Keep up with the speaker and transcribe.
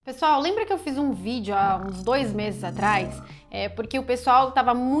Pessoal, lembra que eu fiz um vídeo há uns 2 meses atrás? Porque o pessoal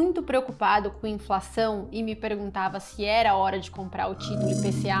estava muito preocupado com inflação e me perguntava se era hora de comprar o título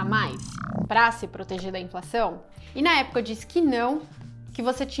IPCA+, para se proteger da inflação. E na época eu disse que não, que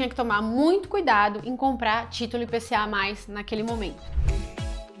você tinha que tomar muito cuidado em comprar título IPCA+, naquele momento.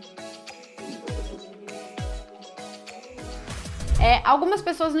 Algumas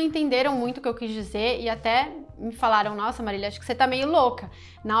pessoas não entenderam muito o que eu quis dizer e até me falaram: nossa, Marília, acho que você tá meio louca.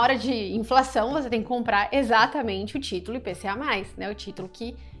 Na hora de inflação, você tem que comprar exatamente o título IPCA+, né? O título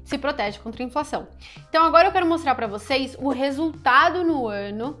que se protege contra a inflação. Então agora eu quero mostrar para vocês o resultado no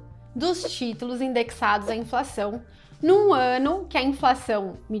ano dos títulos indexados à inflação, num ano que a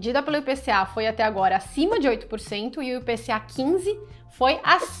inflação medida pelo IPCA foi até agora acima de 8% e o IPCA 15 foi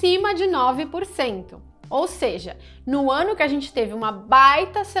acima de 9%. Ou seja, no ano que a gente teve uma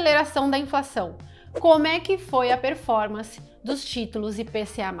baita aceleração da inflação, como é que foi a performance dos títulos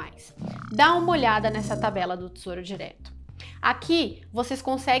IPCA+? Dá uma olhada nessa tabela do Tesouro Direto. Aqui vocês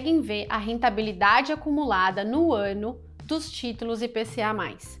conseguem ver a rentabilidade acumulada no ano dos títulos IPCA+.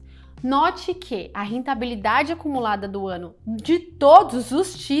 Note que a rentabilidade acumulada do ano de todos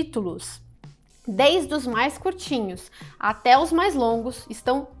os títulos, desde os mais curtinhos até os mais longos,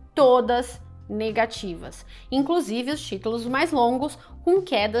 estão todas negativas, inclusive os títulos mais longos com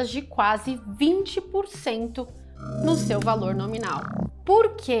quedas de quase 20% no seu valor nominal.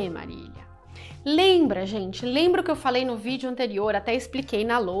 Por que, Marília? Lembra, gente? Lembra o que eu falei no vídeo anterior? Até expliquei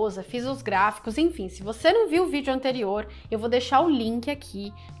na lousa, fiz os gráficos, enfim, se você não viu o vídeo anterior, eu vou deixar o link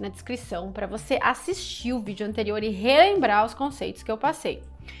aqui na descrição para você assistir o vídeo anterior e relembrar os conceitos que eu passei.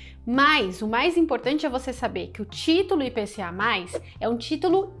 Mas o mais importante é você saber que o título IPCA+, é um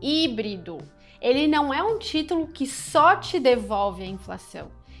título híbrido. Ele não é um título que só te devolve a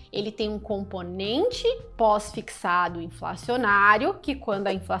inflação. Ele tem um componente pós-fixado inflacionário, que quando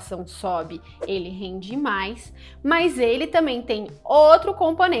a inflação sobe, ele rende mais, mas ele também tem outro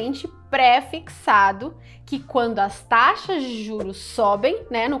componente pré-fixado, que quando as taxas de juros sobem,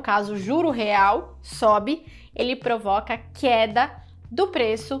 né, no caso o juro real sobe, ele provoca queda do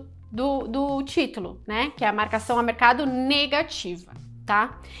preço do título, né? Que é a marcação a mercado negativa,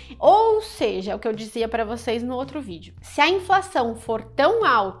 tá? Ou seja, o que eu dizia para vocês no outro vídeo, se a inflação for tão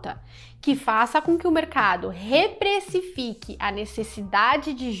alta que faça com que o mercado reprecifique a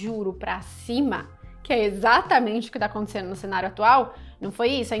necessidade de juro para cima, que é exatamente o que está acontecendo no cenário atual, não foi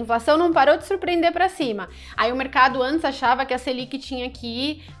isso? A inflação não parou de surpreender para cima. Aí o mercado antes achava que a Selic tinha que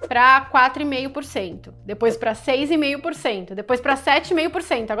ir para 4,5%, depois para 6,5%, depois para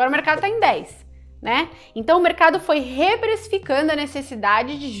 7,5%. Agora o mercado está em 10%, né? Então o mercado foi reprecificando a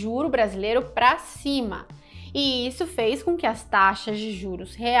necessidade de juro brasileiro para cima. E isso fez com que as taxas de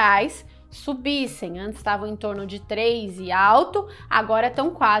juros reais subissem. Antes estavam em torno de 3% e alto, agora estão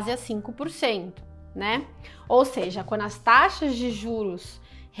quase a 5%. Né? Ou seja, quando as taxas de juros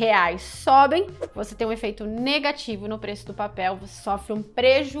reais sobem, você tem um efeito negativo no preço do papel, você sofre um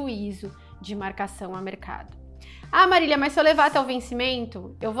prejuízo de marcação a mercado. Ah, Marília, mas se eu levar até o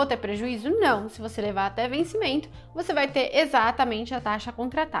vencimento, eu vou ter prejuízo? Não, se você levar até vencimento, você vai ter exatamente a taxa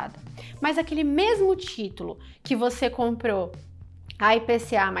contratada. Mas aquele mesmo título que você comprou a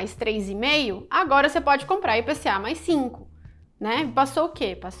IPCA mais 3,5, agora você pode comprar a IPCA mais 5. Né? Passou o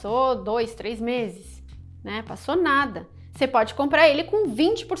quê? Passou 2, 3 meses, né? Passou nada. Você pode comprar ele com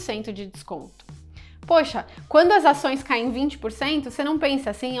 20% de desconto. Poxa, quando as ações caem 20%, você não pensa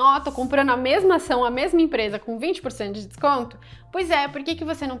assim, tô comprando a mesma ação, a mesma empresa com 20% de desconto? Pois é, por que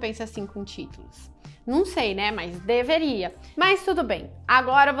você não pensa assim com títulos? Não sei, né? Mas deveria. Mas tudo bem,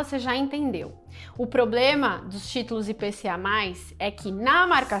 agora você já entendeu. O problema dos títulos IPCA+, é que na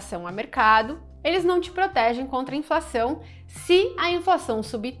marcação a mercado, eles não te protegem contra a inflação se a inflação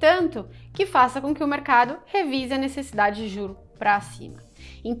subir tanto que faça com que o mercado revise a necessidade de juro para cima.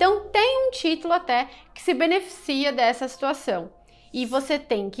 Então tem um título até que se beneficia dessa situação e você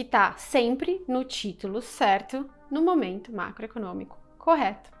tem que estar sempre no título certo no momento macroeconômico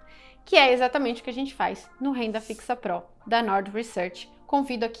correto, que é exatamente o que a gente faz no Renda Fixa Pro da Nord Research.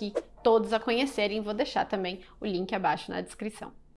 Convido aqui todos a conhecerem, vou deixar também o link abaixo na descrição.